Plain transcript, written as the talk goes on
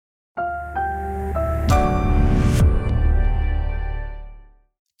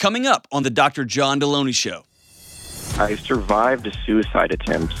coming up on the Dr. John Delony Show. I survived a suicide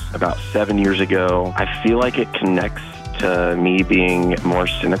attempt about 7 years ago. I feel like it connects to me being more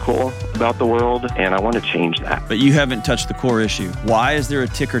cynical about the world, and I want to change that. But you haven't touched the core issue. Why is there a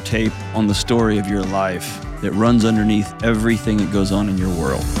ticker tape on the story of your life that runs underneath everything that goes on in your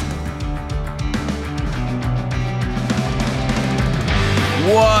world?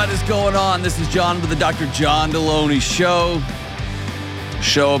 What is going on? This is John with the Dr. John Delony Show.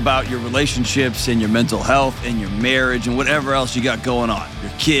 Show about your relationships and your mental health and your marriage and whatever else you got going on.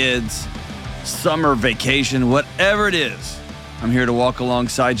 Your kids, summer vacation, whatever it is. I'm here to walk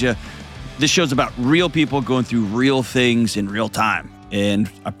alongside you. This show's about real people going through real things in real time. And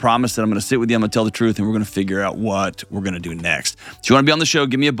I promise that I'm going to sit with you, I'm going to tell the truth, and we're going to figure out what we're going to do next. If you want to be on the show,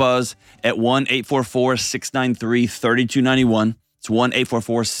 give me a buzz at 1-844-693-3291. It's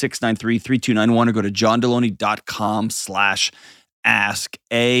 1-844-693-3291, or go to johndelony.com/ask.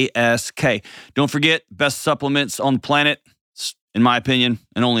 Don't forget, best supplements on the planet, in my opinion,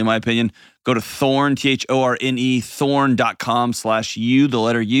 and only in my opinion. Go to Thorne, Thorne, thorne.com/U, the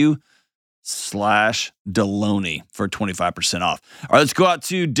letter U, /Delony for 25% off. All right, let's go out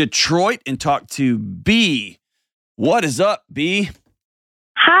to Detroit and talk to B. What is up, B?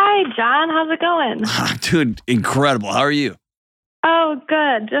 Hi, John. How's it going? Dude, incredible. How are you? Oh,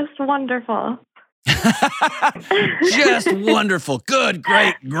 good. Just wonderful. Just wonderful. Good,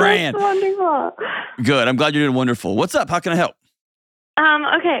 great, grand. Just wonderful. Good. I'm glad you're doing wonderful. What's up? How can I help?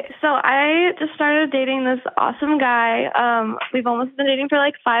 Okay, so I just started dating this awesome guy. We've almost been dating for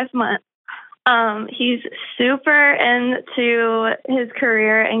like 5 months. He's super into his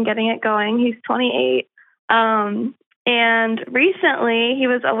career and getting it going. He's 28. And recently he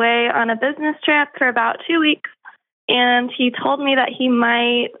was away on a business trip for about 2 weeks. And he told me that he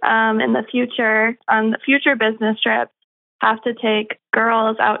might, in the future, on the future business trips, have to take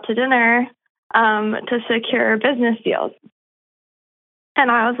girls out to dinner to secure business deals. And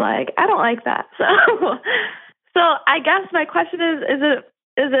I was like, I don't like that. So I guess my question is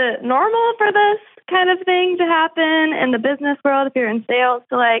it normal for this kind of thing to happen in the business world if you're in sales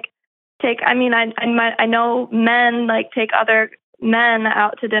to like take? I mean, I know men like take other men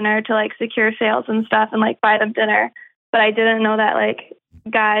out to dinner to like secure sales and stuff and like buy them dinner, but I didn't know that like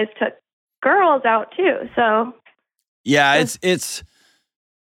guys took girls out too. So yeah, it's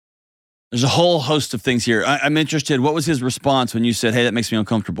there's a whole host of things here. I'm interested. What was his response when you said, "Hey, that makes me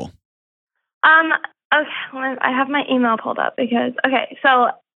uncomfortable"? Okay, I have my email pulled up because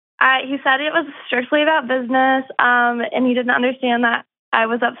so he said it was strictly about business, and he didn't understand that I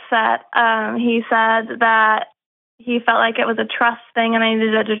was upset. He said that he felt like it was a trust thing and I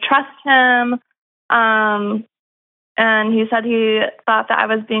needed to trust him. And he said he thought that I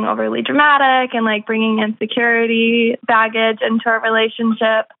was being overly dramatic and like bringing insecurity baggage into our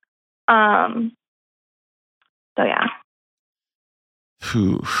relationship. So yeah.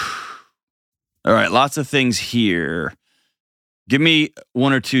 Whew. All right, lots of things here. Give me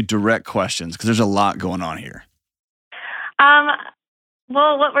one or two direct questions because there's a lot going on here.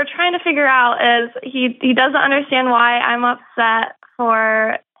 Well, what we're trying to figure out is he doesn't understand why I'm upset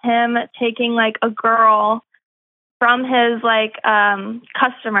for him taking like a girl from his like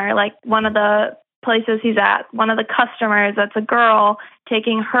customer, like one of the places he's at, one of the customers that's a girl,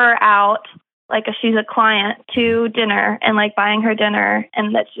 taking her out like she's a client to dinner and like buying her dinner,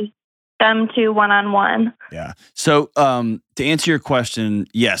 and that's just them two one-on-one. Yeah. So to answer your question,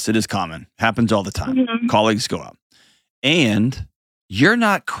 yes, it is common. Happens all the time. Mm-hmm. Colleagues go out. And you're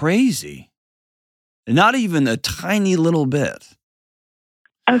not crazy. Not even a tiny little bit.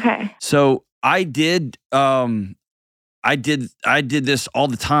 Okay. So I did this all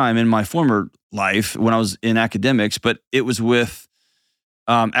the time in my former life when I was in academics, but it was with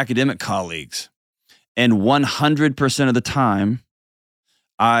academic colleagues. And 100% of the time,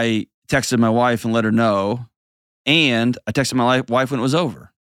 I texted my wife and let her know, and I texted my wife when it was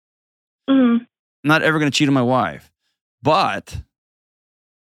over. Mm-hmm. I'm not ever going to cheat on my wife. But,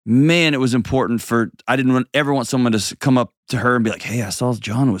 man, it was important I didn't ever want someone to come up to her and be like, "Hey, I saw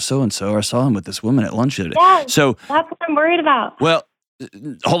John with so-and-so, or I saw him with this woman at lunch today." Yeah, so that's what I'm worried about. Well,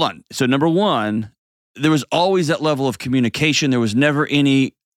 hold on. So number one, there was always that level of communication. There was never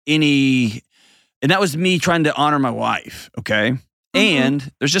any, and that was me trying to honor my wife, okay? Mm-hmm.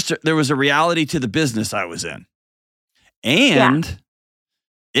 And there was a reality to the business I was in. And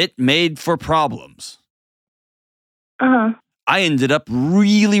it made for problems. Uh-huh. I ended up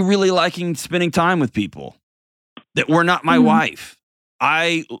really, really liking spending time with people that were not my wife.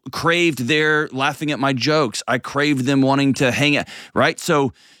 I craved their laughing at my jokes. I craved them wanting to hang out, right?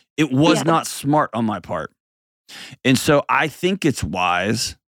 So it was not smart on my part. And so I think it's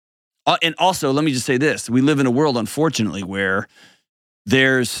wise And also, let me just say this. We live in a world, unfortunately, where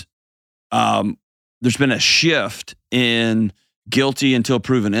there's been a shift in guilty until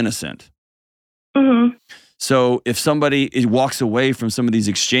proven innocent. Mm-hmm. So if somebody walks away from some of these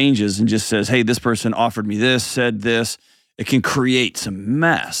exchanges and just says, hey, this person offered me this, said this, it can create some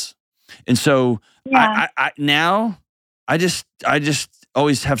mess. And so I just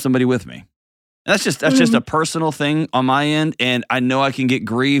always have somebody with me. And that's just a personal thing on my end. And I know I can get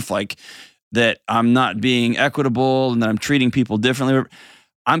grief, like that I'm not being equitable and that I'm treating people differently.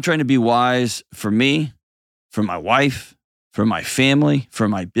 I'm trying to be wise for me, for my wife, for my family, for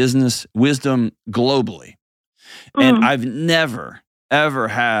my business, wisdom globally. And I've never, ever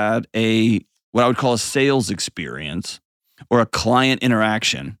had what I would call a sales experience or a client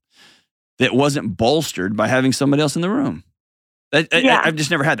interaction that wasn't bolstered by having somebody else in the room. I've just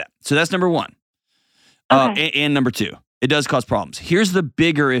never had that. So that's number one. Okay. And number two, it does cause problems. Here's the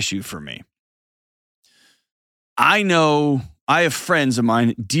bigger issue for me. I know I have friends of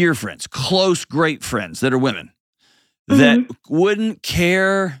mine, dear friends, close, great friends that are women that wouldn't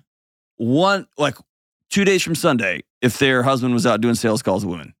care 2 days from Sunday if their husband was out doing sales calls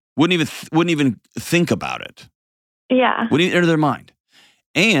with women. Wouldn't even think about it. Yeah. Wouldn't even enter their mind.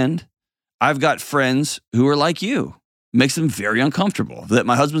 And I've got friends who are like you. Makes them very uncomfortable that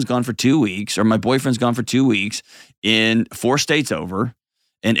my husband's gone for 2 weeks or my boyfriend's gone for 2 weeks in 4 states over,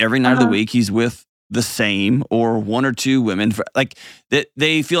 and every night of the week he's with the same or 1 or 2 women. Like that,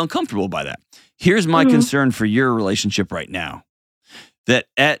 they feel uncomfortable by that. Here's my concern for your relationship right now: that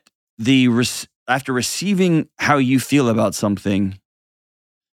after receiving how you feel about something,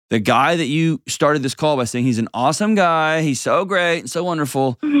 the guy that you started this call by saying he's an awesome guy, he's so great and so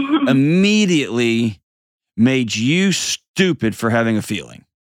wonderful, immediately made you stupid for having a feeling.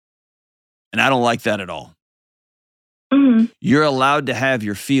 And I don't like that at all. You're allowed to have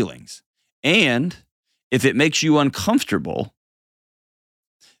your feelings. And if it makes you uncomfortable,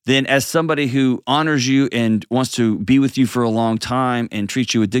 then as somebody who honors you and wants to be with you for a long time and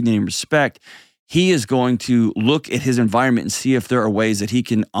treats you with dignity and respect, he is going to look at his environment and see if there are ways that he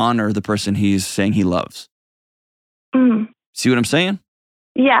can honor the person he's saying he loves. See what I'm saying?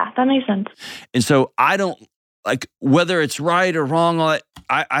 Yeah, that makes sense. And so I don't, like, whether it's right or wrong,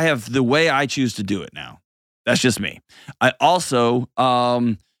 I have the way I choose to do it now. That's just me. I also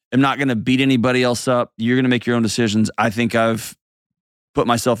am not going to beat anybody else up. You're going to make your own decisions. I think I've put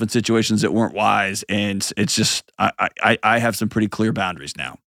myself in situations that weren't wise, and it's just, I have some pretty clear boundaries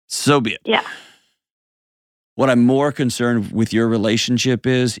now. So be it. Yeah. What I'm more concerned with your relationship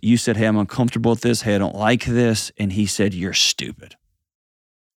is, you said, hey, I'm uncomfortable with this. Hey, I don't like this. And he said, you're stupid.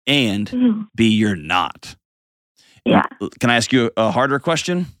 And B, you're not. Yeah. Can I ask you a harder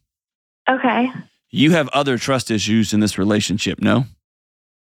question? Okay. You have other trust issues in this relationship, no?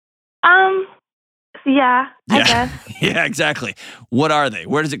 Yeah, I guess. Yeah, exactly. What are they?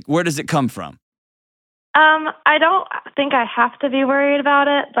 Where does it come from? I don't think I have to be worried about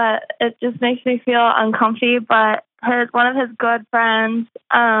it, but it just makes me feel uncomfy. But one of his good friends,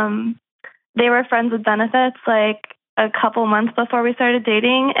 they were friends with benefits like a couple months before we started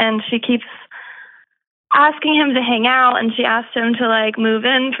dating, and she keeps asking him to hang out, and she asked him to like move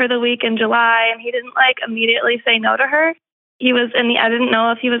in for the week in July, and he didn't like immediately say no to her. I didn't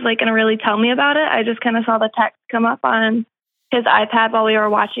know if he was like going to really tell me about it. I just kind of saw the text come up on his iPad while we were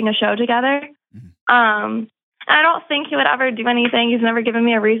watching a show together. And I don't think he would ever do anything. He's never given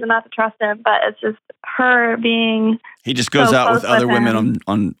me a reason not to trust him, but it's just her being. He just goes out with other women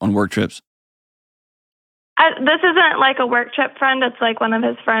on work trips. This isn't like a work trip friend. It's like one of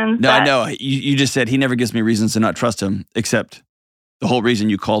his friends. No, I know. You just said he never gives me reasons to not trust him, except the whole reason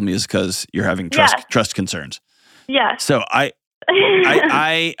you called me is because you're having trust concerns. Yeah. So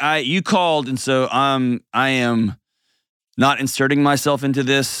you called, and so I am not inserting myself into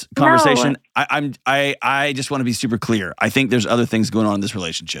this conversation. No. I just want to be super clear. I think there's other things going on in this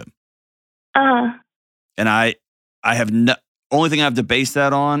relationship. And I have no. Only thing I have to base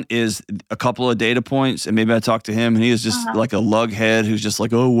that on is a couple of data points, and maybe I talked to him, and he is just like a lughead who's just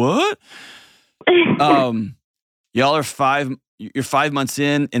like, oh, what? Y'all are you're 5 months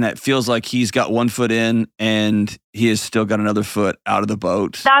in, and it feels like he's got 1 foot in, and he has still got another foot out of the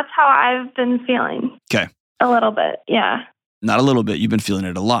boat. That's how I've been feeling. Okay. A little bit, yeah. Not a little bit. You've been feeling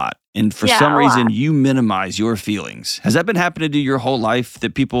it a lot. And for some reason, you minimize your feelings. Has that been happening to you your whole life,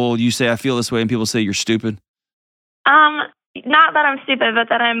 that you say, I feel this way, and people say you're stupid? Not that I'm stupid, but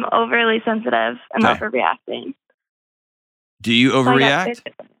that I'm overly sensitive and overreacting. Do you overreact?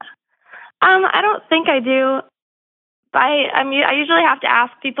 I don't think I do. I usually have to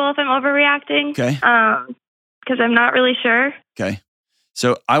ask people if I'm overreacting. Okay. Because I'm not really sure. Okay.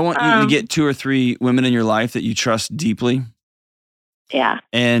 So I want you to get 2 or 3 women in your life that you trust deeply. Yeah.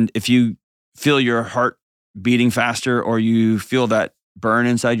 And if you feel your heart beating faster or you feel that burn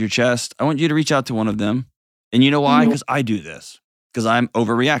inside your chest, I want you to reach out to one of them. And you know why? Because I do this. Because I'm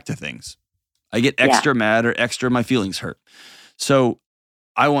overreact to things. I get extra mad or extra my feelings hurt. So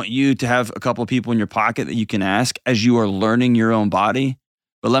I want you to have a couple of people in your pocket that you can ask as you are learning your own body.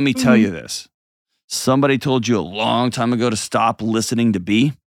 But let me tell you this. Somebody told you a long time ago to stop listening to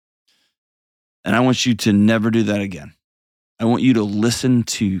B. And I want you to never do that again. I want you to listen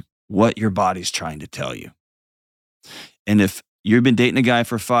to what your body's trying to tell you. And if you've been dating a guy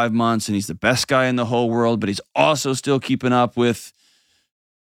for 5 months and he's the best guy in the whole world, but he's also still keeping up with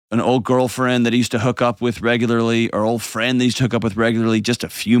an old girlfriend that he used to hook up with regularly or old friend that he used to hook up with regularly just a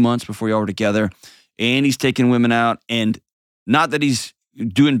few months before y'all were together, and he's taking women out, and not that he's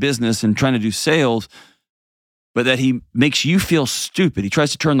doing business and trying to do sales, but that he makes you feel stupid. He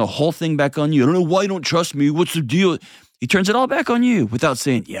tries to turn the whole thing back on you. I don't know why you don't trust me. What's the deal? He turns it all back on you without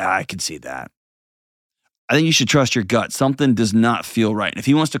saying, yeah, I can see that. I think you should trust your gut. Something does not feel right. And if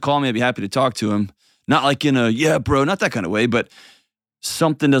he wants to call me, I'd be happy to talk to him. Not like in a, yeah, bro, not that kind of way, but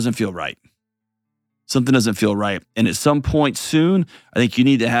something doesn't feel right. Something doesn't feel right. And at some point soon, I think you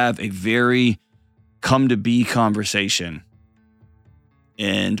need to have a very come to be conversation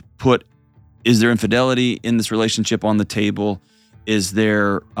and put, is there infidelity in this relationship on the table? Is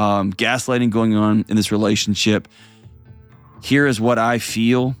there gaslighting going on in this relationship? Here is what I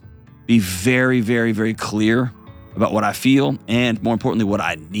feel. Be very, very, very clear about what I feel and, more importantly, what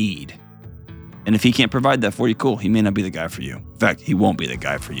I need. And if he can't provide that for you, cool. He may not be the guy for you. In fact, he won't be the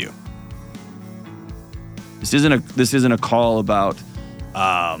guy for you. This isn't a call about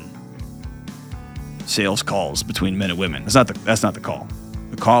sales calls between men and women. That's not the call.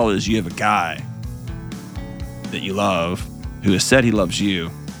 The call is you have a guy that you love who has said he loves you,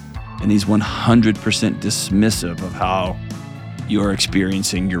 and he's 100% dismissive of how you're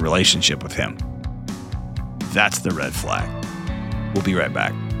experiencing your relationship with him. That's the red flag. We'll be right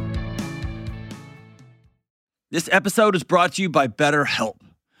back. This episode is brought to you by BetterHelp.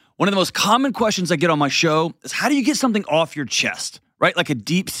 One of the most common questions I get on my show is, how do you get something off your chest, right? Like a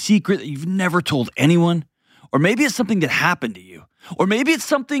deep secret that you've never told anyone. Or maybe it's something that happened to you. Or maybe it's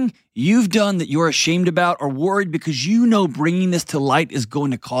something you've done that you're ashamed about or worried because you know bringing this to light is going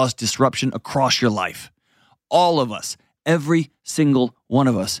to cause disruption across your life. All of us, every single one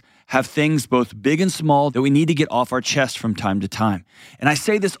of us, have things both big and small that we need to get off our chest from time to time. And I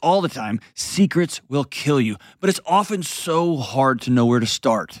say this all the time, secrets will kill you, but it's often so hard to know where to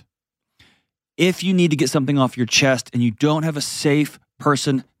start. If you need to get something off your chest and you don't have a safe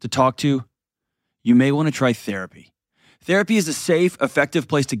person to talk to, you may want to try therapy. Therapy is a safe, effective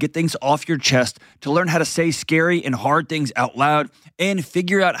place to get things off your chest, to learn how to say scary and hard things out loud, and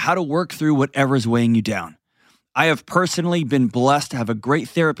figure out how to work through whatever is weighing you down. I have personally been blessed to have a great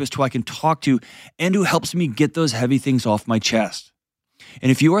therapist who I can talk to and who helps me get those heavy things off my chest.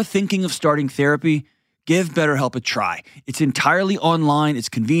 And if you are thinking of starting therapy, give BetterHelp a try. It's entirely online, it's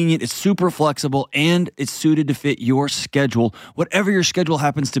convenient, it's super flexible, and it's suited to fit your schedule, whatever your schedule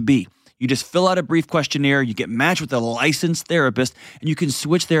happens to be. You just fill out a brief questionnaire, you get matched with a licensed therapist, and you can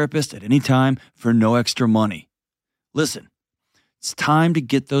switch therapists at any time for no extra money. Listen, it's time to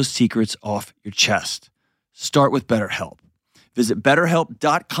get those secrets off your chest. Start with BetterHelp. Visit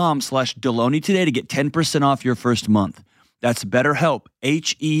BetterHelp.com/Delony today to get 10% off your first month. That's BetterHelp,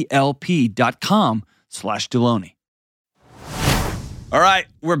 HELP.com/Delony. All right,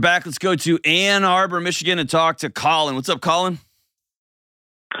 we're back. Let's go to Ann Arbor, Michigan, and talk to Colin. What's up, Colin?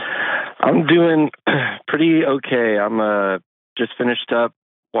 I'm doing pretty okay. I'm just finished up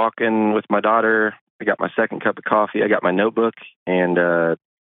walking with my daughter. I got my second cup of coffee. I got my notebook, and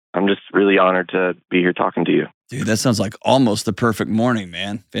I'm just really honored to be here talking to you. Dude, that sounds like almost the perfect morning,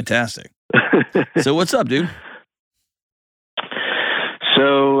 man. Fantastic. So what's up, dude?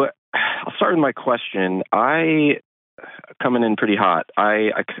 So I'll start with my question. Coming in pretty hot.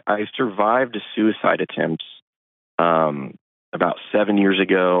 I survived a suicide attempt about 7 years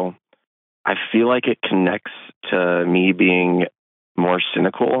ago. I feel like it connects to me being more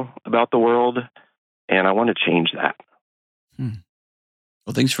cynical about the world, and I want to change that.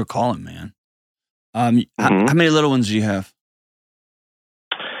 Well, thanks for calling, man. How many little ones do you have?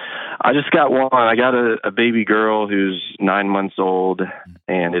 I just got one. I got a baby girl who's 9 months old,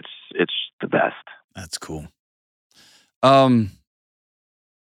 and it's the best. That's cool. Are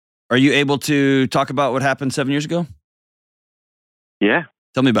you able to talk about what happened 7 years ago? Yeah.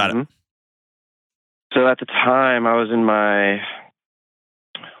 Tell me about it. So at the time, I was in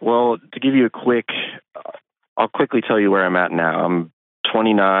to give you I'll quickly tell you where I'm at now. I'm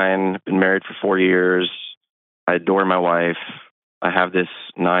 29, been married for 4 years. I adore my wife. I have this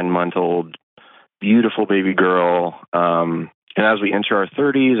 9-month-old beautiful baby girl. And as we enter our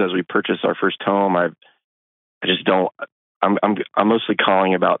 30s, as we purchase our first home, I just don't. I'm mostly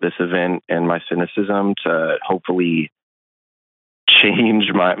calling about this event and my cynicism to hopefully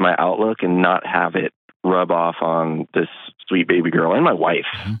change my outlook and not have it rub off on this sweet baby girl and my wife.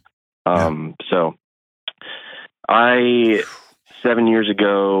 So 7 years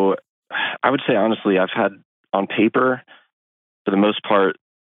ago, I would say honestly, I've had on paper, for the most part,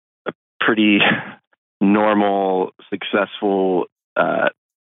 a pretty normal, successful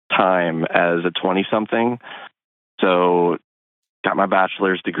time as a 20-something. So got my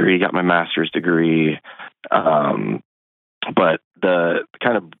bachelor's degree, got my master's degree. But the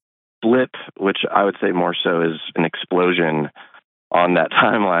kind of blip, which I would say more so is an explosion on that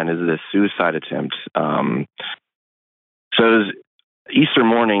timeline, is this suicide attempt. So it was Easter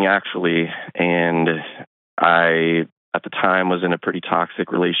morning, actually, and I, at the time, was in a pretty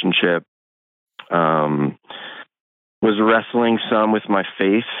toxic relationship. Was wrestling some with my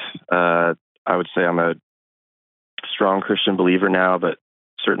faith. I would say I'm a strong Christian believer now, but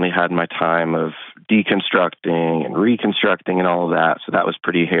certainly had my time of deconstructing and reconstructing and all of that. So that was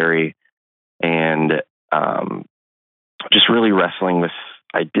pretty hairy, and just really wrestling with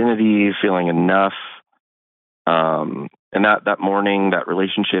identity, feeling enough. And that morning, that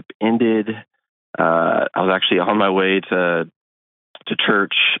relationship ended. I was actually on my way to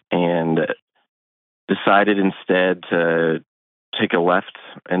church and decided instead to take a left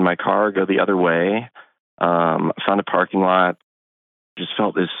in my car, go the other way. Found a parking lot, just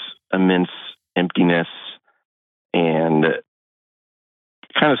felt this immense emptiness, and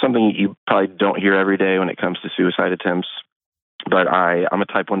kind of something you probably don't hear every day when it comes to suicide attempts. But I'm a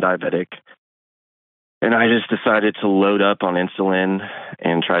type 1 diabetic, and I just decided to load up on insulin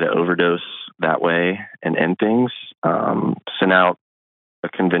and try to overdose that way and end things. Sent out a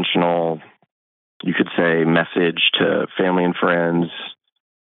conventional, you could say, message to family and friends.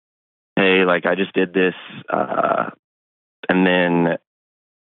 Hey, like, I just did this. And then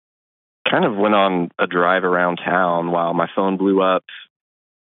kind of went on a drive around town while my phone blew up.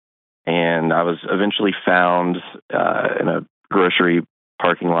 And I was eventually found in a grocery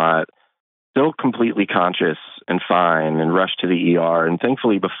parking lot, still completely conscious and fine, and rushed to the ER. And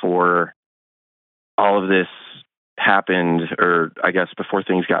thankfully, before all of this happened, or I guess before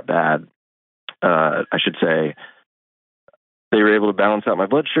things got bad, I should say, they were able to balance out my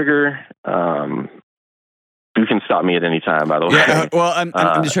blood sugar. You can stop me at any time, by the way. Yeah, well, I'm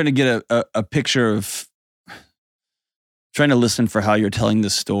just trying to get a picture of, trying to listen for how you're telling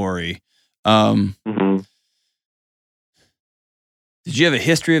this story. Did you have a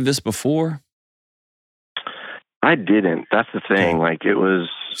history of this before? I didn't. That's the thing. Like,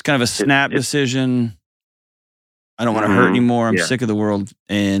 it's kind of a snap decision. I don't want to hurt anymore. I'm sick of the world.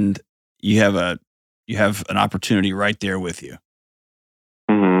 And you have an opportunity right there with you.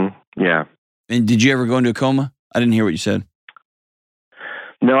 Yeah. And did you ever go into a coma? I didn't hear what you said.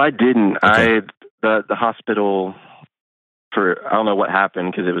 No, I didn't. Okay. The hospital, I don't know what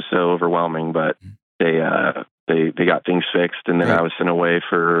happened because it was so overwhelming, but they got things fixed, and then I was sent away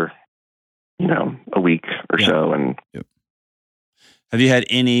for a week or so. And have you had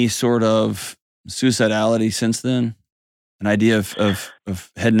any sort of suicidality since then? An idea of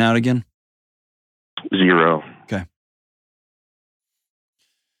heading out again? Zero. Okay.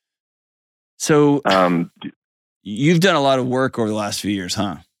 So you've done a lot of work over the last few years,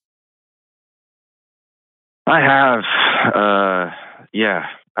 huh? I have. Yeah,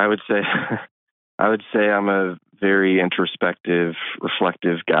 I would say I'm a very introspective,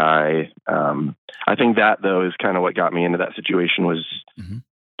 reflective guy. I think that, though, is kind of what got me into that situation, was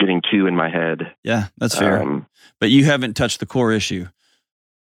getting too in my head. Yeah, that's fair. But you haven't touched the core issue.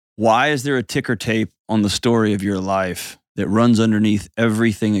 Why is there a ticker tape on the story of your life that runs underneath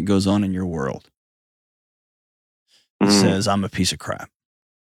everything that goes on in your world? It says, I'm a piece of crap.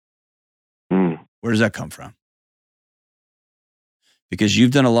 Where does that come from? Because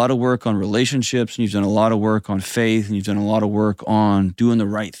you've done a lot of work on relationships, and you've done a lot of work on faith, and you've done a lot of work on doing the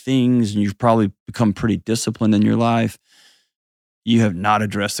right things, and you've probably become pretty disciplined in your life. You have not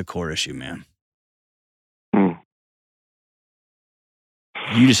addressed the core issue, man.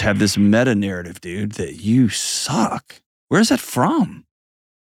 You just have this meta narrative, dude, that you suck. Where's that from?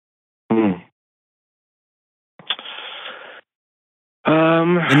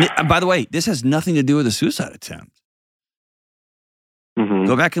 And by the way, this has nothing to do with a suicide attempt.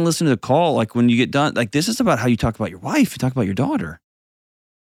 Go back and listen to the call. Like, when you get done, like, this is about how you talk about your wife. You talk about your daughter.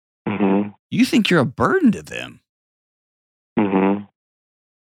 You think you're a burden to them.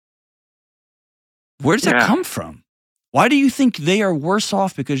 Where does that come from? Why do you think they are worse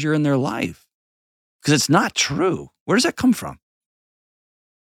off because you're in their life? Because it's not true. Where does that come from?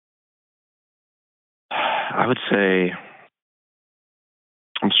 I would say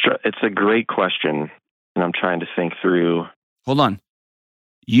it's a great question, and I'm trying to think through. Hold on.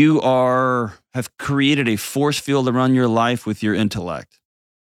 You have created a force field around your life with your intellect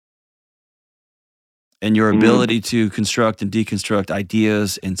and your ability to construct and deconstruct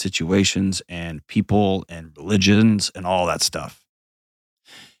ideas and situations and people and religions and all that stuff.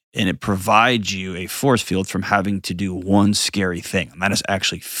 And it provides you a force field from having to do one scary thing, and that is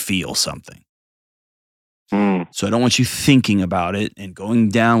actually feel something. So I don't want you thinking about it and going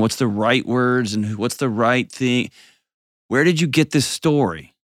down what's the right words and what's the right thing. Where did you get this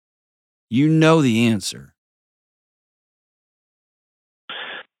story? You know the answer.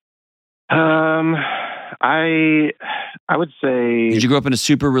 I would say. Did you grow up in a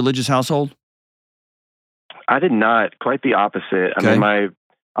super religious household? I did not. Quite the opposite. Okay. I mean,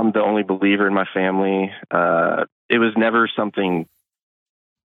 I'm the only believer in my family. It was never something.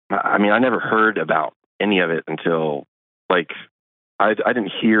 I mean, I never heard about any of it until, like, I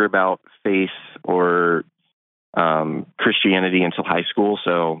didn't hear about faith or Christianity until high school.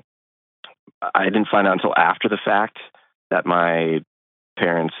 So I didn't find out until after the fact that my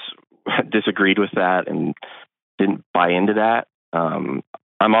parents disagreed with that and didn't buy into that. I'm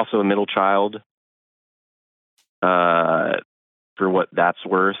also a middle child, for what that's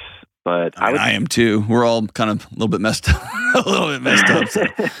worth. But I am too. We're all kind of a little bit messed up. So.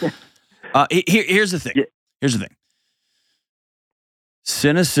 Here's the thing. Yeah. Here's the thing.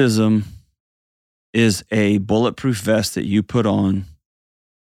 Cynicism is a bulletproof vest that you put on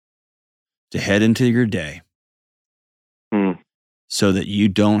to head into your day so that you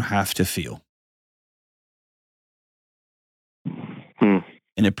don't have to feel. And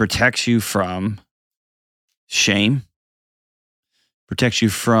it protects you from shame, protects you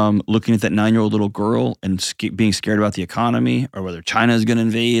from looking at that 9-year-old little girl and being scared about the economy or whether China is going to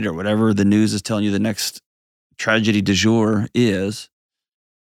invade or whatever the news is telling you the next tragedy du jour is.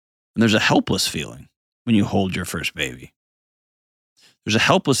 And there's a helpless feeling when you hold your first baby. There's a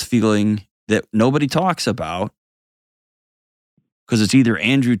helpless feeling that nobody talks about because it's either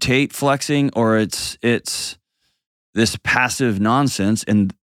Andrew Tate flexing or it's this passive nonsense.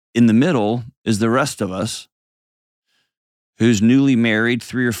 And in the middle is the rest of us who's newly married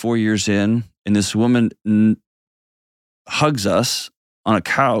 3 or 4 years in, and this woman hugs us on a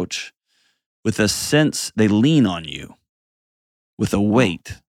couch with a sense they lean on you with a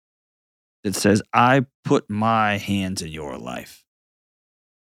weight that says, I put my hands in your life.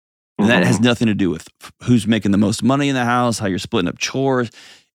 And that has nothing to do with who's making the most money in the house, how you're splitting up chores.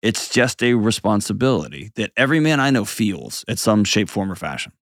 It's just a responsibility that every man I know feels at some shape, form, or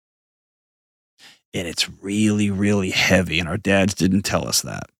fashion. And it's really, really heavy, and our dads didn't tell us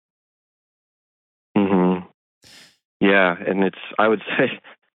that. Yeah, and I would say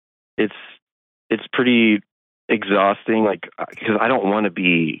it's pretty exhausting, like, because I don't want to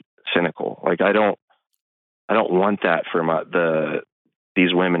be cynical. Like, I don't want that for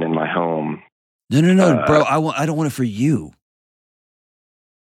these women in my home. No, bro. I don't want it for you.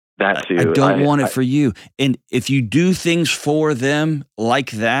 That too. I don't want it for you. And if you do things for them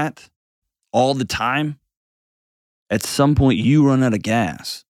like that all the time, at some point you run out of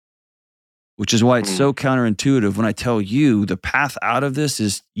gas. Which is why it's so counterintuitive when I tell you the path out of this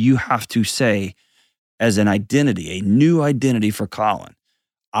is you have to say, as an identity, a new identity for Colin,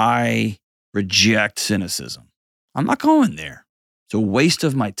 I reject cynicism. I'm not going there. It's a waste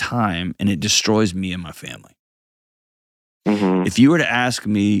of my time, and it destroys me and my family. If you were to ask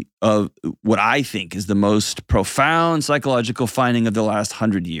me of what I think is the most profound psychological finding of the last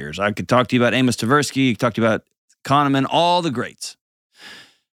 100 years, I could talk to you about Amos Tversky, I could talk to you about Kahneman, all the greats.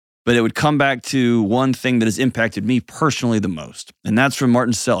 But it would come back to one thing that has impacted me personally the most, and that's from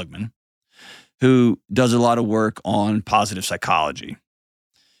Martin Seligman, who does a lot of work on positive psychology.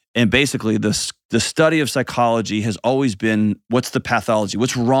 And basically, the study of psychology has always been, what's the pathology?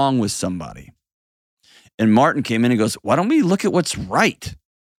 What's wrong with somebody? And Martin came in and goes, why don't we look at what's right? Because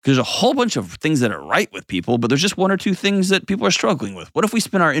there's a whole bunch of things that are right with people, but there's just 1 or 2 things that people are struggling with. What if we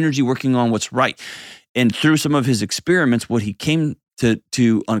spend our energy working on what's right? And through some of his experiments, what he came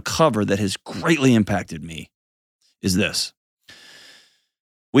to uncover that has greatly impacted me is this.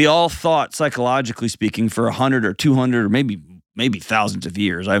 We all thought, psychologically speaking, for 100 or 200 or maybe thousands of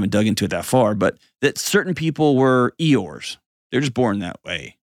years, I haven't dug into it that far, but that certain people were Eeyores. They're just born that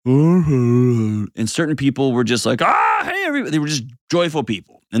way. And certain people were just like, hey, everybody. They were just joyful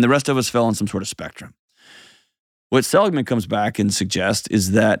people. And the rest of us fell on some sort of spectrum. What Seligman comes back and suggests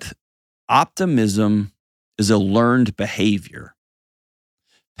is that Optimism is a learned behavior.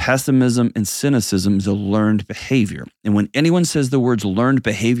 Pessimism and cynicism is a learned behavior. And when anyone says the words learned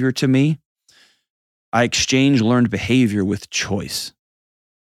behavior to me, I exchange learned behavior with choice.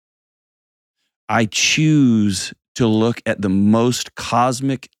 I choose to look at the most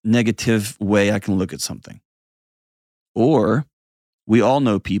cosmic negative way I can look at something. Or we all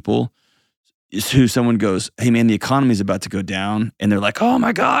know people who someone goes, hey man, the economy's about to go down. And they're like, oh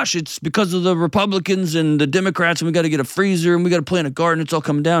my gosh, it's because of the Republicans and the Democrats and we got to get a freezer and we got to plant a garden. It's all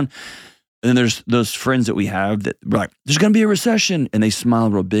coming down. And then there's those friends that we have that are like, there's going to be a recession. And they smile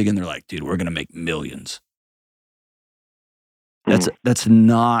real big and they're like, dude, we're going to make millions. That's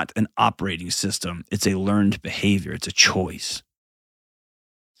not an operating system. It's a learned behavior. It's a choice.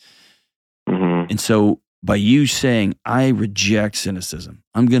 And so by you saying, I reject cynicism,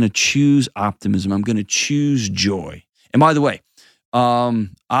 I'm going to choose optimism, I'm going to choose joy. And by the way,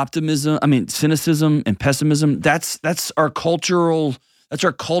 cynicism and pessimism, that's our culture's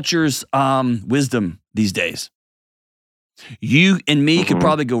wisdom these days. You and me could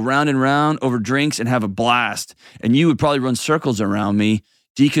probably go round and round over drinks and have a blast. And you would probably run circles around me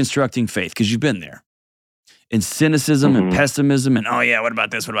deconstructing faith because you've been there. And cynicism and pessimism and, oh yeah, what about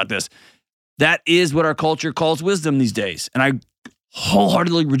this? What about this? That is what our culture calls wisdom these days. And I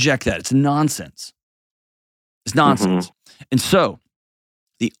wholeheartedly reject that. It's nonsense. It's nonsense. And so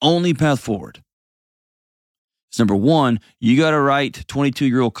the only path forward is, number one, you got to write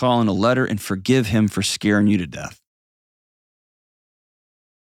 22-year-old Colin a letter and forgive him for scaring you to death.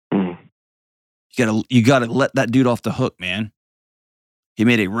 You got to let that dude off the hook, man. He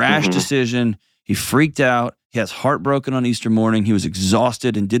made a rash decision. He freaked out. He has heartbroken on Easter morning. He was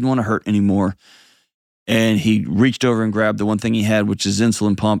exhausted and didn't want to hurt anymore. And he reached over and grabbed the one thing he had, which is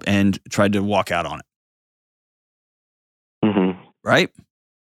insulin pump, and tried to walk out on it. Right?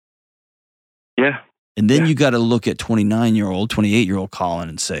 Yeah. And then you got to look at 29-year-old, 28-year-old Colin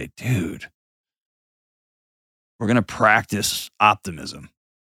and say, dude, we're going to practice optimism.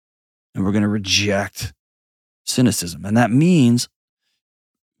 And we're going to reject cynicism. And that means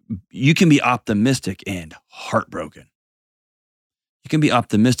you can be optimistic and heartbroken. You can be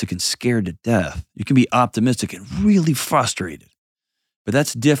optimistic and scared to death. You can be optimistic and really frustrated. But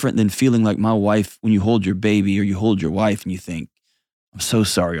that's different than feeling like my wife when you hold your baby or you hold your wife and you think, I'm so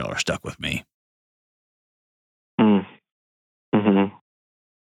sorry y'all are stuck with me.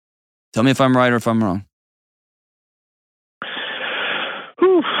 Tell me if I'm right or if I'm wrong.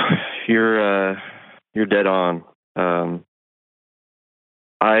 You're dead on.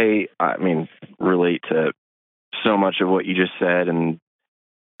 I mean, relate to so much of what you just said, and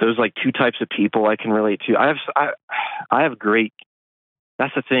those like two types of people I can relate to. I have great.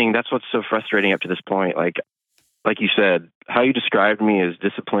 That's the thing. That's what's so frustrating up to this point. Like you said, how you described me as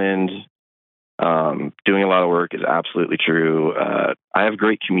disciplined, doing a lot of work is absolutely true. I have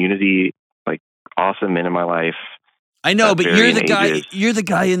great community, like awesome men in my life. I know, but you're the guy. You're the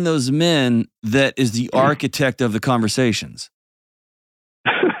guy in those men that is the architect of the conversations,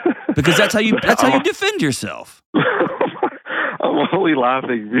 because that's how you defend yourself. I'm only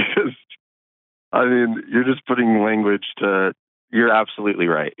laughing because, I mean, you're just putting language to. You're absolutely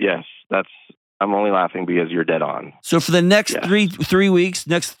right. Yes, I'm only laughing because you're dead on. So for the next 3 weeks,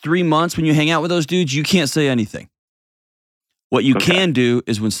 next 3 months, when you hang out with those dudes, you can't say anything. What you can do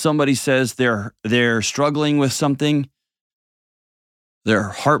is when somebody says they're struggling with something, they're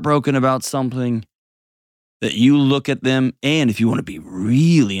heartbroken about something, that you look at them, and if you want to be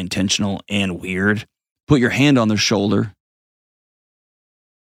really intentional and weird, put your hand on their shoulder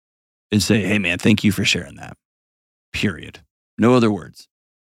and say, hey man, thank you for sharing that. Period. No other words.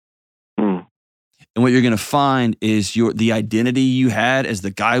 And what you're going to find is the identity you had as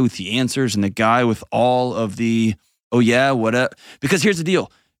the guy with the answers and the guy with all of the, oh yeah, what up? Because here's the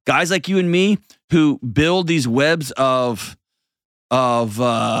deal. Guys like you and me who build these webs of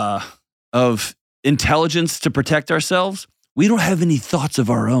intelligence to protect ourselves, we don't have any thoughts of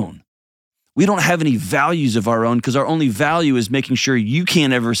our own. We don't have any values of our own because our only value is making sure you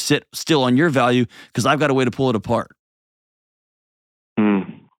can't ever sit still on your value because I've got a way to pull it apart.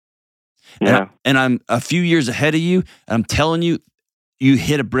 Yeah. And I'm a few years ahead of you, and I'm telling you, you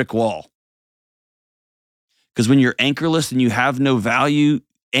hit a brick wall. Because when you're anchorless and you have no value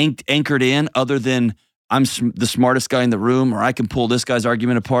anchored in other than I'm the smartest guy in the room, or I can pull this guy's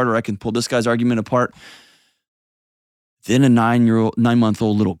argument apart, or I can pull this guy's argument apart, then a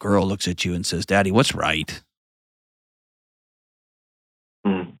 9-month-old little girl looks at you and says, Daddy, what's right?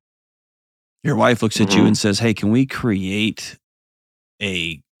 Your wife looks at you and says, hey, can we create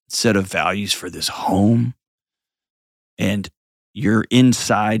a set of values for this home? And your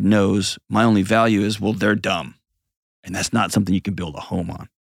inside knows my only value is, well, they're dumb. And that's not something you can build a home on.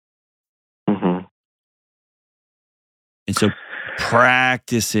 Mm-hmm. And so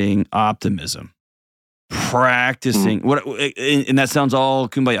practicing optimism, practicing and that sounds all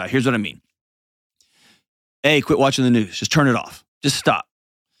kumbaya. Here's what I mean. A, quit watching the news. Just turn it off. Just stop.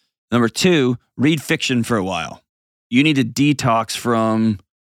 Number 2, read fiction for a while. You need to detox from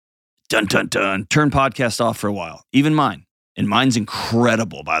turn podcasts off for a while. Even mine. And mine's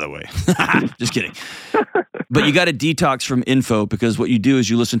incredible, by the way. Just kidding. But you got to detox from info, because what you do is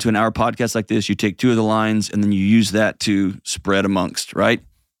you listen to an hour podcast like this, you take 2 of the lines, and then you use that to spread amongst, right?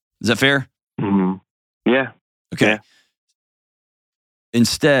 Is that fair? Mm-hmm. Yeah. Okay. Yeah.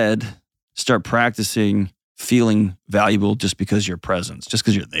 Instead, start practicing feeling valuable just because you're present, just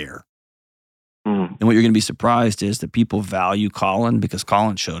because you're there. Mm. And what you're going to be surprised is that people value Colin because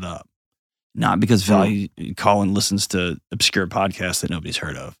Colin showed up, not because Colin listens to obscure podcasts that nobody's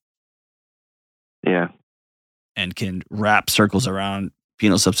heard of. Yeah. And can wrap circles around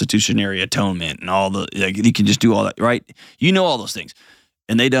penal substitutionary atonement and all the, like, you can just do all that, right? You know all those things,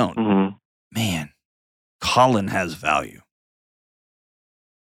 and they don't. Mm-hmm. Man, Colin has value.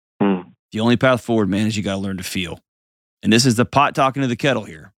 Mm. The only path forward, man, is you got to learn to feel. And this is the pot talking to the kettle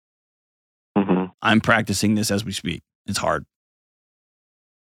here. Mm-hmm. I'm practicing this as we speak. It's hard.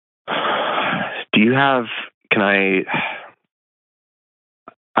 Do you have,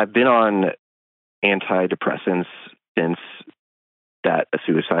 I've been on antidepressants since a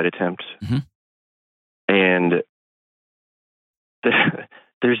suicide attempt. Mm-hmm. And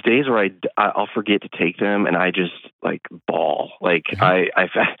there's days where I'll forget to take them, and I just like bawl. Like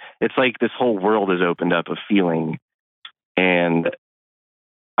Mm-hmm. it's like this whole world has opened up of feeling, and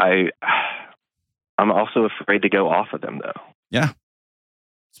I'm also afraid to go off of them though. Yeah.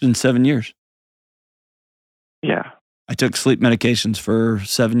 It's been 7 years. Yeah. I took sleep medications for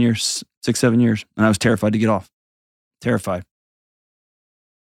 7 years, 7 years, and I was terrified to get off. Terrified.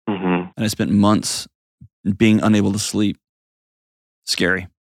 Mm-hmm. And I spent months being unable to sleep. Scary.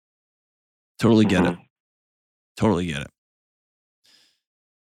 Totally get it. Totally get it.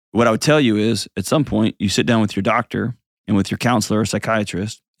 What I would tell you is, at some point, you sit down with your doctor and with your counselor or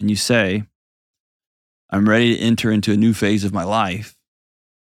psychiatrist, and you say, I'm ready to enter into a new phase of my life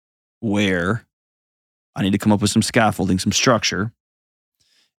where I need to come up with some scaffolding, some structure,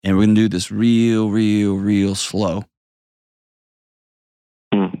 and we're going to do this real slow.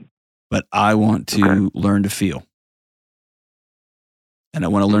 Mm. But I want to learn to feel. And I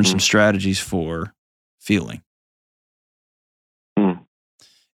want to learn some strategies for feeling. Mm.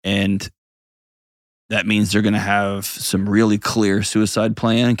 And that means they're going to have some really clear suicide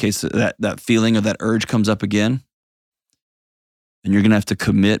plan in case that feeling or that urge comes up again. And you're going to have to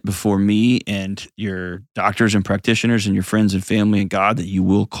commit before me and your doctors and practitioners and your friends and family and God that you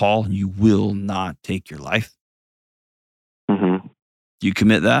will call and you will not take your life. Mm-hmm. Do you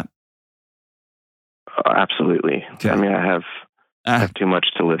commit that? Absolutely. Okay. I mean, I have too much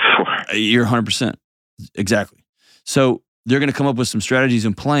to live for. You're 100%. Exactly. So they're going to come up with some strategies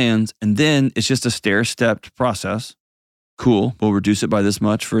and plans, and then it's just a stair-stepped process. Cool. We'll reduce it by this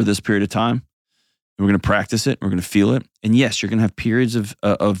much for this period of time. We're going to practice it. We're going to feel it. And yes, you're going to have periods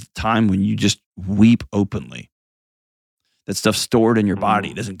of time when you just weep openly. That stuff's stored in your body.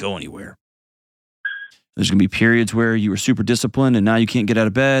 It doesn't go anywhere. There's going to be periods where you were super disciplined and now you can't get out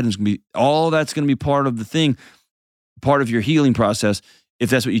of bed. And it's going to be, all that's going to be part of the thing, part of your healing process, if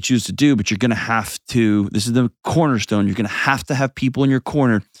that's what you choose to do. But you're going to have to, this is the cornerstone, you're going to have people in your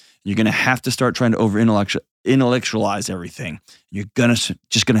corner. You're going to have to start trying to intellectualize everything. You're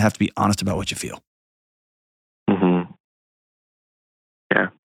just going to have to be honest about what you feel. Mm-hmm. Yeah.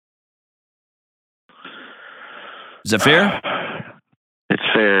 Is that fair? It's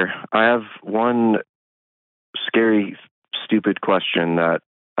fair. I have one scary, stupid question that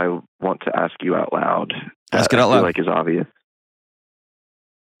I want to ask you out loud. Ask it out loud. I feel like is obvious.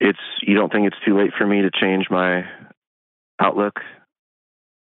 You don't think it's too late for me to change my outlook?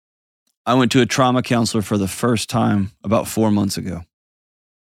 I went to a trauma counselor for the first time about 4 months ago.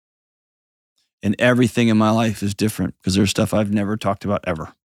 And everything in my life is different because there's stuff I've never talked about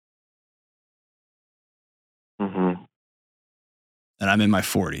ever. Mm-hmm. And I'm in my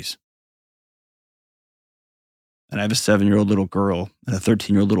 40s. And I have a 7-year-old little girl and a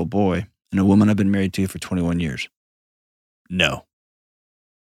 13-year-old little boy and a woman I've been married to for 21 years. No.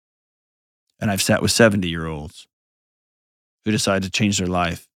 And I've sat with 70-year-olds who decide to change their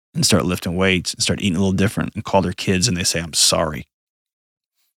life and start lifting weights and start eating a little different and call their kids and they say, I'm sorry.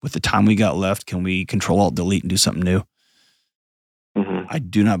 With the time we got left, can we Control-Alt-Delete and do something new? Mm-hmm. I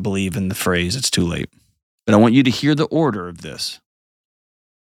do not believe in the phrase, it's too late. But I want you to hear the order of this.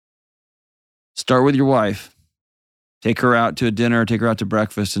 Start with your wife. Take her out to a dinner, take her out to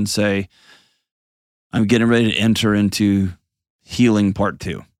breakfast, and say, I'm getting ready to enter into healing part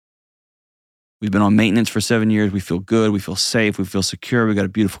 2. We've been on maintenance for 7 years. We feel good. We feel safe. We feel secure. We got a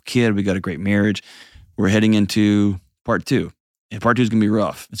beautiful kid. We got a great marriage. We're heading into part 2. And part 2 is going to be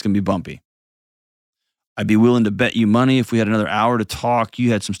rough. It's going to be bumpy. I'd be willing to bet you money if we had another hour to talk.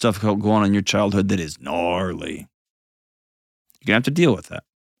 You had some stuff going on in your childhood that is gnarly. You're going to have to deal with that,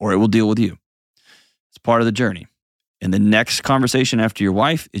 or it will deal with you. It's part of the journey. And the next conversation after your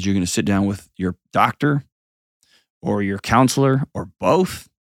wife is you're going to sit down with your doctor or your counselor or both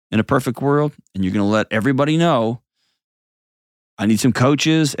in a perfect world, and you're going to let everybody know, I need some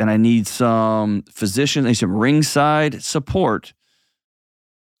coaches and I need some physicians, I need some ringside support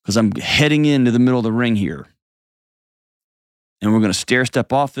because I'm heading into the middle of the ring here. And we're going to stair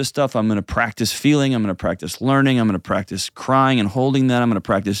step off this stuff. I'm going to practice feeling. I'm going to practice learning. I'm going to practice crying and holding that. I'm going to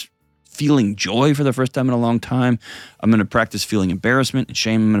practice feeling joy for the first time in a long time. I'm going to practice feeling embarrassment and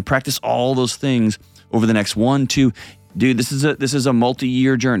shame. I'm going to practice all those things over the next 1, 2. Dude, this is a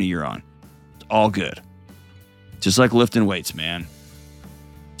multi-year journey you're on. It's all good. Just like lifting weights, man.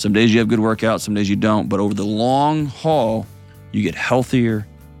 Some days you have good workouts, some days you don't. But over the long haul, you get healthier,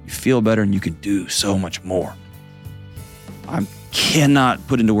 you feel better, and you can do so much more. I cannot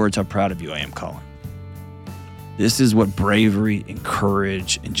put into words how proud of you I am, Colin. This is what bravery and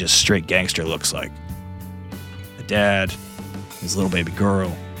courage and just straight gangster looks like. A dad, his little baby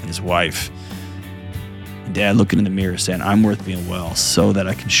girl, and his wife. And dad looking in the mirror saying, I'm worth being well so that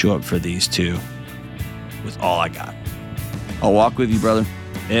I can show up for these two with all I got. I'll walk with you, brother,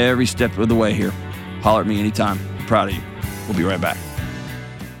 every step of the way here. Holler at me anytime. I'm proud of you. We'll be right back.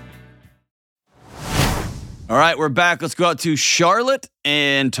 All right, we're back. Let's go out to Charlotte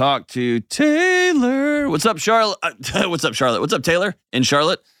and talk to Taylor. What's up, Charlotte? What's up, Charlotte? What's up, Taylor in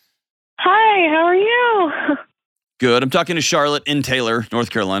Charlotte? Hi, how are you? Good. I'm talking to Charlotte in Taylor, North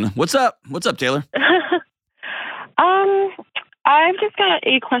Carolina. What's up? What's up, Taylor? I've just got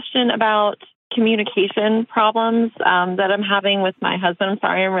a question about communication problems that I'm having with my husband. I'm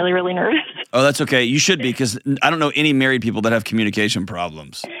sorry, I'm really, really nervous. Oh, that's okay. You should be, because I don't know any married people that have communication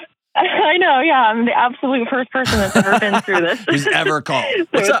problems. I know, yeah. I'm the absolute first person that's ever been through this. Who's ever called?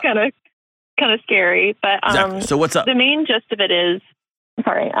 What's so up? It's kind of scary. But Exactly. So what's up? The main gist of it is, is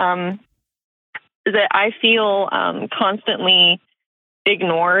that I feel constantly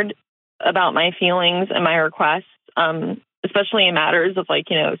ignored about my feelings and my requests, especially in matters of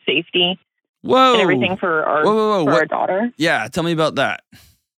safety. Whoa. And everything for our daughter. Yeah, tell me about that.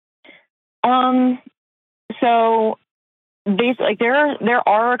 So basically, there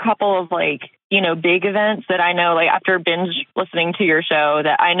are a couple of big events that I know, after binge listening to your show,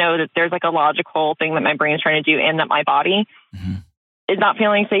 that I know that there's a logical thing that my brain is trying to do, and that my body is not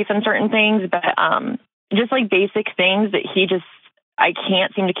feeling safe in certain things. But just basic things that I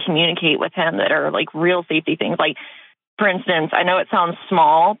can't seem to communicate with him that are real safety things. For instance, I know it sounds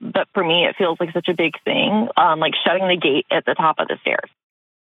small, but for me, it feels like such a big thing. Shutting the gate at the top of the stairs.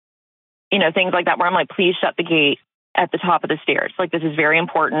 Things like that, where I'm like, please shut the gate at the top of the stairs. This is very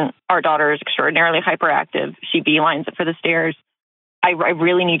important. Our daughter is extraordinarily hyperactive. She beelines it for the stairs. I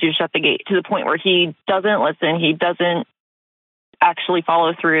really need you to shut the gate, to the point where he doesn't listen. He doesn't actually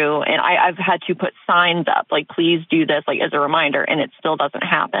follow through. And I've had to put signs up, please do this, as a reminder, and it still doesn't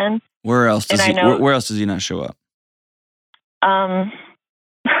happen. Where else does where else does he not show up?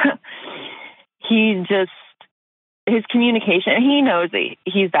 His communication, he knows that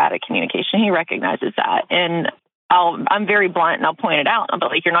he's bad at communication. He recognizes that. And I'm very blunt, and I'll point it out.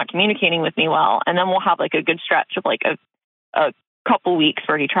 But you're not communicating with me well. And then we'll have a good stretch of a couple weeks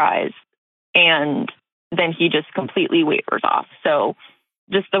where he tries, and then he just completely wavers off. So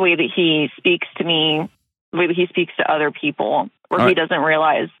just the way that he speaks to me, the way that he speaks to other people, where he doesn't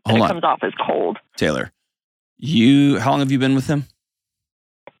realize that it comes off as cold. Taylor, how long have you been with him?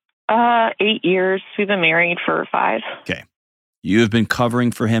 8 years. We've been married for 5. Okay. You have been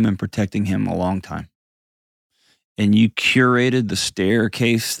covering for him and protecting him a long time. And you curated the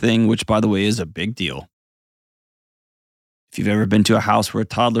staircase thing, which, by the way, is a big deal. If you've ever been to a house where a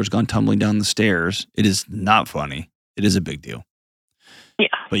toddler's gone tumbling down the stairs, it is not funny. It is a big deal. Yeah.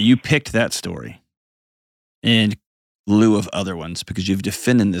 But you picked that story in lieu of other ones because you've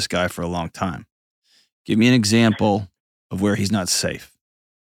defended this guy for a long time. Give me an example of where he's not safe.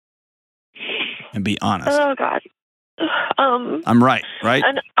 And be honest. Oh, God. I'm right?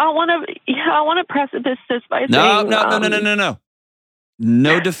 And I want to precipice this by saying... No.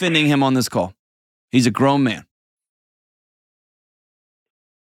 No defending him on this call. He's a grown man.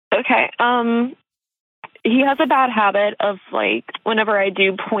 Okay. he has a bad habit of, like, whenever I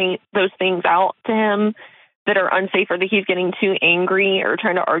do point those things out to him that are unsafe or that he's getting too angry or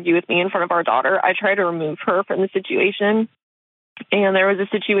trying to argue with me in front of our daughter, I try to remove her from the situation. And there was a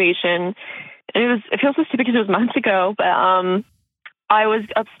situation, and it feels so stupid because it was months ago, but I was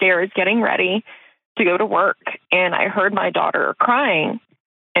upstairs getting ready to go to work, and I heard my daughter crying,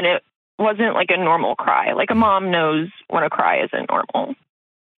 and it wasn't like a normal cry. Like, a mom knows when a cry isn't normal.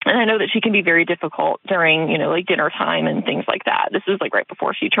 And I know that she can be very difficult during, like, dinner time and things like that. This is like right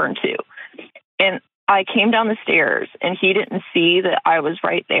before she turned 2. And I came down the stairs, and he didn't see that I was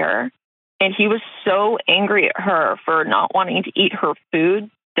right there. And he was so angry at her for not wanting to eat her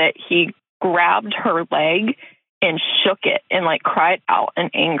food that he grabbed her leg and shook it and, like, cried out in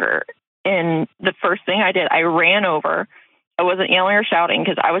anger. And the first thing I did, I ran over. I wasn't yelling or shouting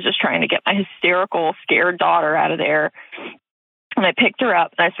because I was just trying to get my hysterical, scared daughter out of there. And I picked her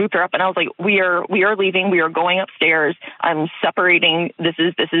up and I swooped her up and I was like, we are leaving. We are going upstairs. I'm separating. This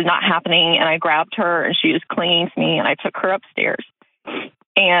is not happening. And I grabbed her and she was clinging to me and I took her upstairs.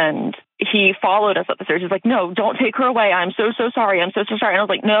 And he followed us up the stairs. He's like, no, don't take her away. I'm so sorry. I'm so sorry. And I was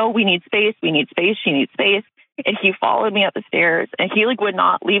like, no, we need space. We need space. She needs space. And he followed me up the stairs and he, like, would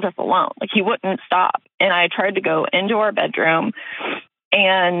not leave us alone. Like, he wouldn't stop. And I tried to go into our bedroom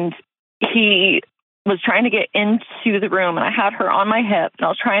and he was trying to get into the room and I had her on my hip and I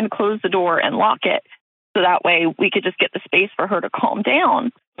was trying to close the door and lock it so that way we could just get the space for her to calm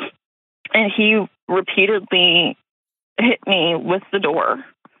down. And he repeatedly hit me with the door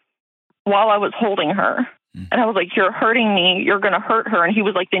while I was holding her. And I was like, you're hurting me. You're going to hurt her. And he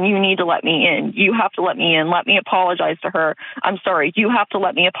was like, then you need to let me in. You have to let me in. Let me apologize to her. I'm sorry. You have to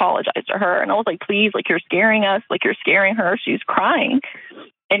let me apologize to her. And I was like, please, like, you're scaring us. Like, you're scaring her. She's crying.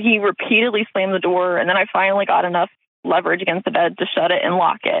 And he repeatedly slammed the door. And then I finally got enough leverage against the bed to shut it and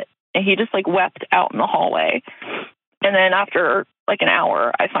lock it. And he just, like, wept out in the hallway. And then after, like, an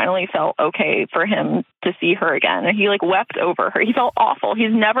hour, I finally felt okay for him to see her again. And he, like, wept over her. He felt awful.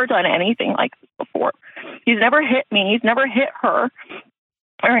 He's never done anything like this before. He's never hit me. He's never hit her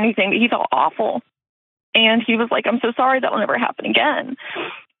or anything, but he felt awful. And he was like, I'm so sorry, that will never happen again.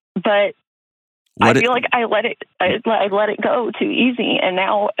 But I feel like I let it go too easy. And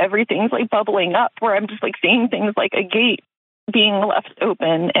now everything's, like, bubbling up where I'm just, like, seeing things like a gate being left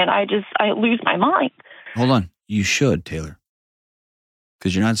open. And I lose my mind. Hold on. You should, Taylor,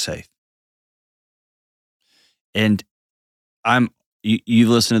 because you're not safe. And you've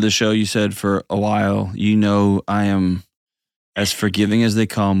listened to the show, you said, for a while. You know I am as forgiving as they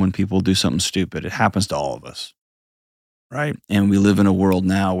come when people do something stupid. It happens to all of us, right? And we live in a world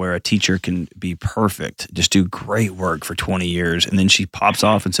now where a teacher can be perfect, just do great work for 20 years, and then she pops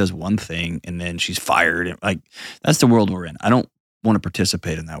off and says one thing, and then she's fired. And, like, that's the world we're in. I don't want to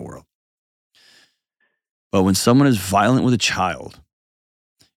participate in that world. But when someone is violent with a child,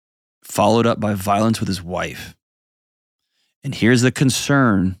 followed up by violence with his wife, and here's the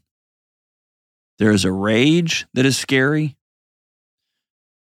concern, there is a rage that is scary,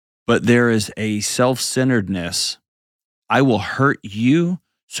 but there is a self-centeredness. I will hurt you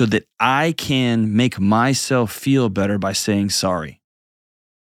so that I can make myself feel better by saying sorry.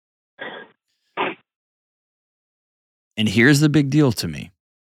 And here's the big deal to me.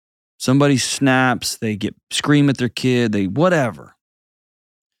 Somebody snaps, they scream at their kid, whatever.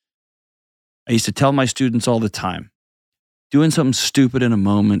 I used to tell my students all the time, doing something stupid in a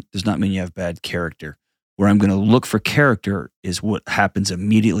moment does not mean you have bad character. Where I'm going to look for character is what happens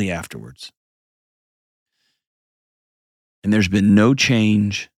immediately afterwards. And there's been no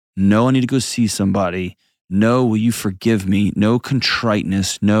change. No, I need to go see somebody. No, will you forgive me? No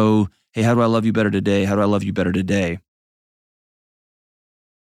contriteness. No, hey, how do I love you better today? How do I love you better today?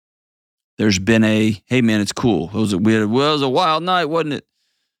 There's been hey man, it's cool. It was a wild night, wasn't it?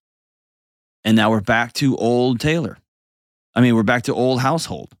 And now we're back to old Taylor. We're back to old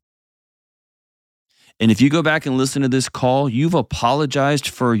household. And if you go back and listen to this call, you've apologized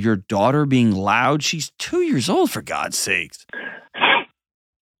for your daughter being loud. She's 2 years old, for God's sakes.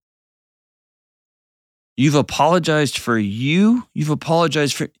 You've apologized for you. You've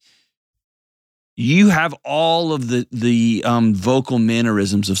apologized for... You have all of the vocal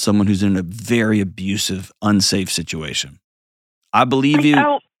mannerisms of someone who's in a very abusive, unsafe situation. I believe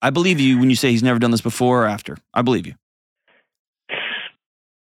you. I believe you when you say he's never done this before or after. I believe you.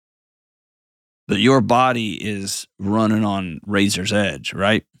 But your body is running on razor's edge,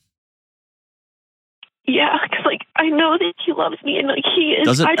 right? Yeah, because, like, I know that he loves me, and, like, he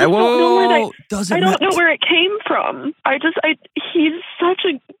is. I don't know where it came from. He's such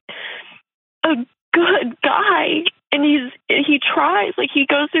a good guy, and he tries. Like, he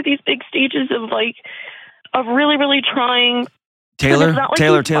goes through these big stages of, like, of really, really trying. Taylor, Like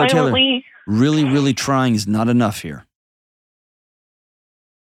Taylor. violently... Really, really trying is not enough here.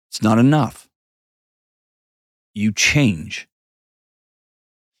 It's not enough. You change.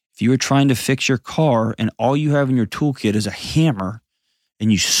 If you are trying to fix your car and all you have in your toolkit is a hammer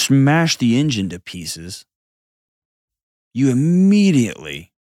and you smash the engine to pieces, you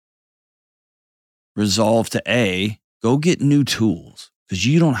immediately resolve to A, go get new tools because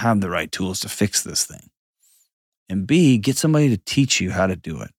you don't have the right tools to fix this thing. And B, get somebody to teach you how to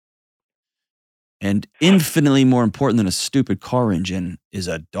do it. And infinitely more important than a stupid car engine is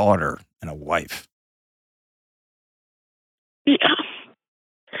a daughter and a wife. Yeah.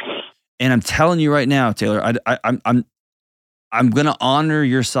 And I'm telling you right now, Taylor, I'm going to honor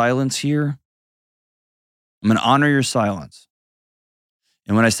your silence here. I'm going to honor your silence.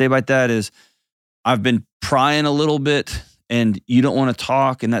 And what I say about that is I've been prying a little bit and you don't want to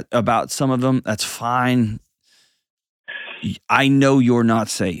talk and that about some of them. That's fine. I know you're not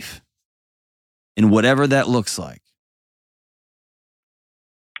safe. And whatever that looks like.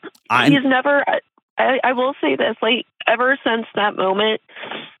 He's never, I will say this, like, ever since that moment,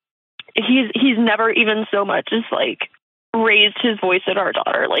 he's never even so much as, like, raised his voice at our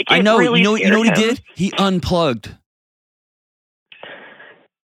daughter. Like, I know, really you know what he him. did? He unplugged.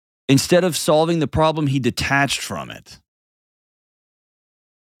 Instead of solving the problem, he detached from it.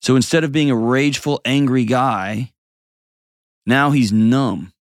 So instead of being a rageful, angry guy, now he's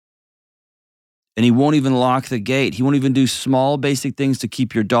numb. And he won't even lock the gate. He won't even do small, basic things to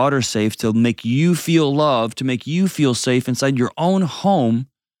keep your daughter safe, to make you feel loved, to make you feel safe inside your own home,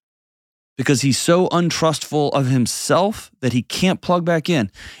 because he's so untrustful of himself that he can't plug back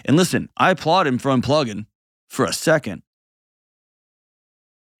in. And listen, I applaud him for unplugging for a second.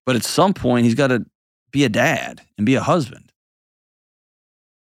 But at some point, he's got to be a dad and be a husband.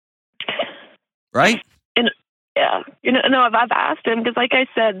 Right? And yeah, no, I've asked him because, like I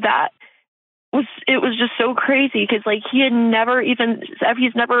said, it was just so crazy because, like, he's never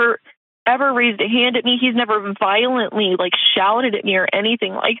ever raised a hand at me. He's never violently, like, shouted at me or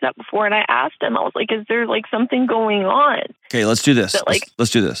anything like that before. And I asked him, I was like, is there, like, something going on? Okay, let's do this.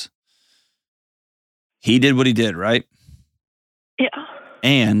 Let's do this. He did what he did, right? Yeah.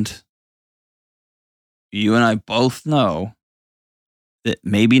 And you and I both know that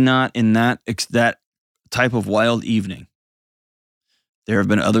maybe not in that type of wild evening, there have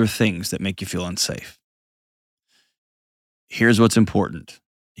been other things that make you feel unsafe. Here's what's important.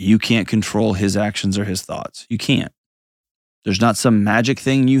 You can't control his actions or his thoughts. You can't. There's not some magic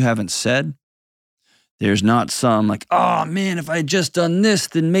thing you haven't said. There's not some like, oh man, if I had just done this,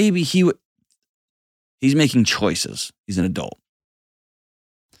 then maybe he would. He's making choices. He's an adult.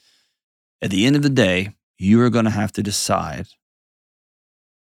 At the end of the day, you are going to have to decide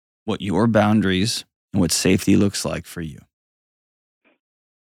what your boundaries and what safety looks like for you.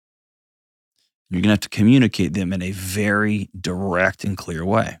 You're going to have to communicate them in a very direct and clear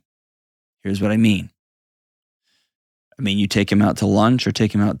way. Here's what I mean. You take him out to lunch or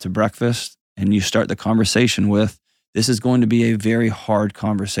take him out to breakfast and you start the conversation with, this is going to be a very hard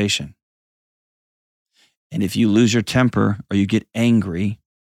conversation. And if you lose your temper or you get angry,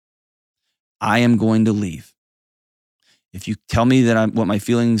 I am going to leave. If you tell me that what my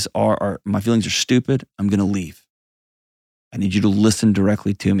feelings are my feelings are stupid, I'm going to leave. I need you to listen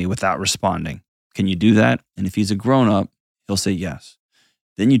directly to me without responding. Can you do that? And if he's a grown-up, he'll say yes.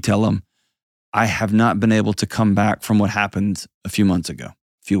 Then you tell him, I have not been able to come back from what happened a few months ago, a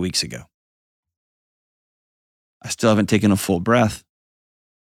few weeks ago. I still haven't taken a full breath.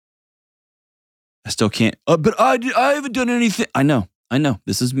 I still can't, but I haven't done anything. I know.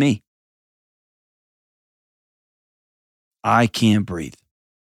 This is me. I can't breathe.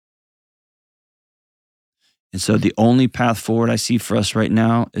 And so the only path forward I see for us right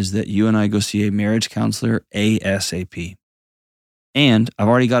now is that you and I go see a marriage counselor ASAP. And I've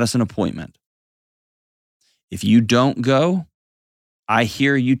already got us an appointment. If you don't go, I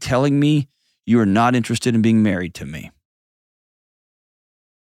hear you telling me you are not interested in being married to me.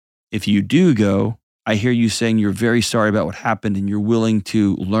 If you do go, I hear you saying you're very sorry about what happened and you're willing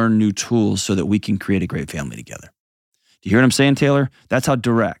to learn new tools so that we can create a great family together. Do you hear what I'm saying, Taylor? That's how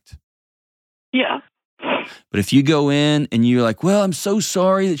direct. Yeah. But if you go in and you're like, well, I'm so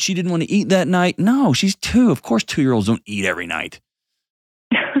sorry that she didn't want to eat that night. No, she's 2. Of course, 2-year-olds don't eat every night.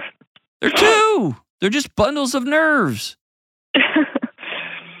 They're 2. They're just bundles of nerves.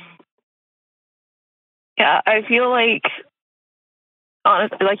 Yeah, I feel like,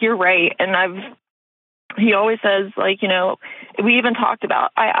 honestly, like, you're right. And he always says, like, we even talked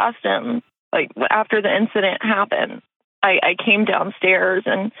about, I asked him, like, after the incident happened, I came downstairs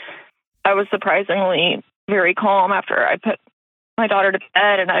and I was surprisingly very calm after I put my daughter to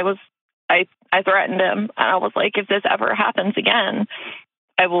bed, and I threatened him, and I was like, if this ever happens again,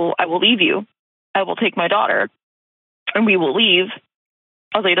 I will leave you. I will take my daughter and we will leave.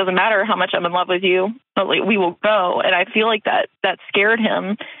 I was like, it doesn't matter how much I'm in love with you. I was like, we will go. And I feel like that scared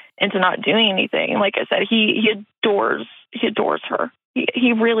him into not doing anything. Like I said, he adores her.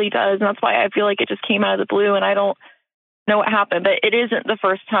 He really does. And that's why I feel like it just came out of the blue, and I don't know what happened, but it isn't the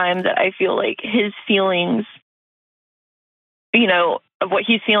first time that I feel like his feelings, of what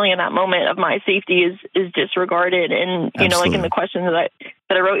he's feeling in that moment of my safety is disregarded. And, like in the questions that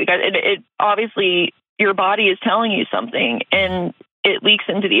I wrote you guys, it obviously your body is telling you something, and it leaks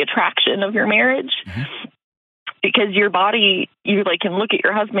into the attraction of your marriage. Mm-hmm. Because your body, you like can look at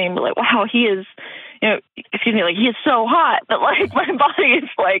your husband and be like, wow, he is, like he is so hot. But like my body is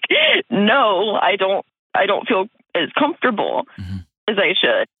like, no, I don't feel as comfortable as I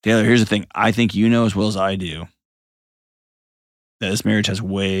should. Taylor, here's the thing. I think you know as well as I do that this marriage has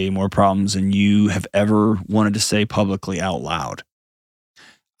way more problems than you have ever wanted to say publicly out loud.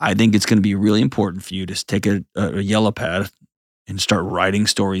 I think it's going to be really important for you to take a yellow pad and start writing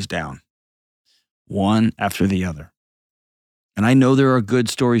stories down, one after the other. And I know there are good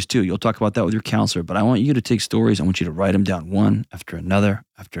stories too. You'll talk about that with your counselor, but I want you to take stories. I want you to write them down one after another,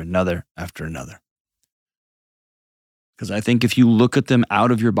 after another, after another. Because I think if you look at them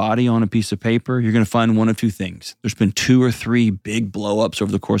out of your body on a piece of paper, you're going to find one of two things. There's been 2 or 3 big blow-ups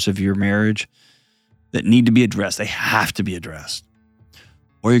over the course of your marriage that need to be addressed. They have to be addressed.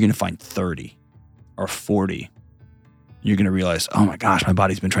 Or you're going to find 30 or 40. You're going to realize, oh my gosh, my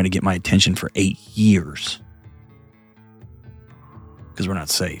body's been trying to get my attention for 8 years. Because we're not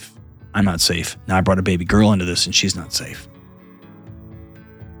safe. I'm not safe. Now I brought a baby girl into this and she's not safe.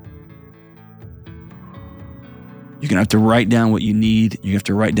 You're going to have to write down what you need. You have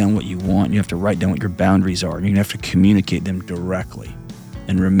to write down what you want. You have to write down what your boundaries are. And you're going to have to communicate them directly.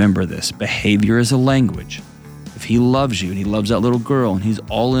 And remember this, behavior is a language. If he loves you and he loves that little girl and he's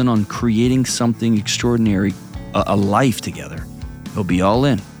all in on creating something extraordinary, a life together, he'll be all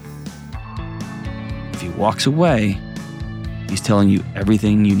in. If he walks away, he's telling you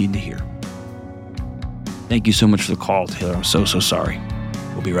everything you need to hear. Thank you so much for the call, Taylor. I'm so sorry.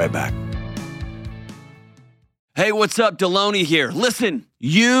 We'll be right back. Hey, what's up? Deloney here. Listen,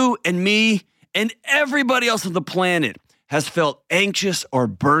 you and me and everybody else on the planet has felt anxious or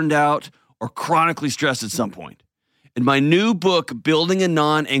burned out or chronically stressed at some point. In my new book, Building a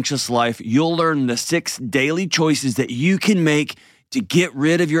Non-Anxious Life, you'll learn the 6 daily choices that you can make to get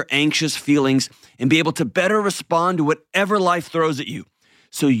rid of your anxious feelings and be able to better respond to whatever life throws at you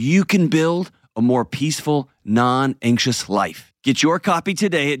so you can build a more peaceful, non-anxious life. Get your copy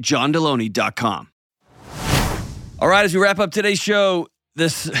today at johndeloney.com. All right, as we wrap up today's show,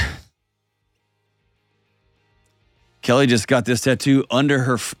 Kelly just got this tattoo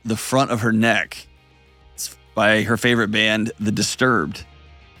under the front of her neck. It's by her favorite band, The Disturbed,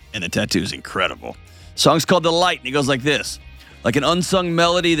 and the tattoo is incredible. The song's called The Light, and it goes like this. Like an unsung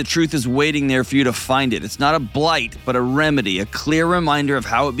melody, the truth is waiting there for you to find it. It's not a blight, but a remedy, a clear reminder of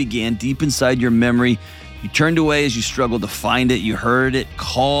how it began deep inside your memory. You turned away as you struggled to find it. You heard it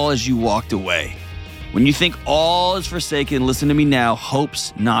call as you walked away. When you think all is forsaken, listen to me now.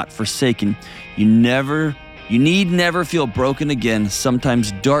 Hope's not forsaken. You need never feel broken again.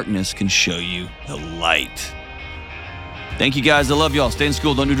 Sometimes darkness can show you the light. Thank you guys. I love y'all. Stay in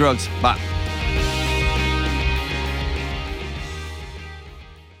school. Don't do drugs. Bye.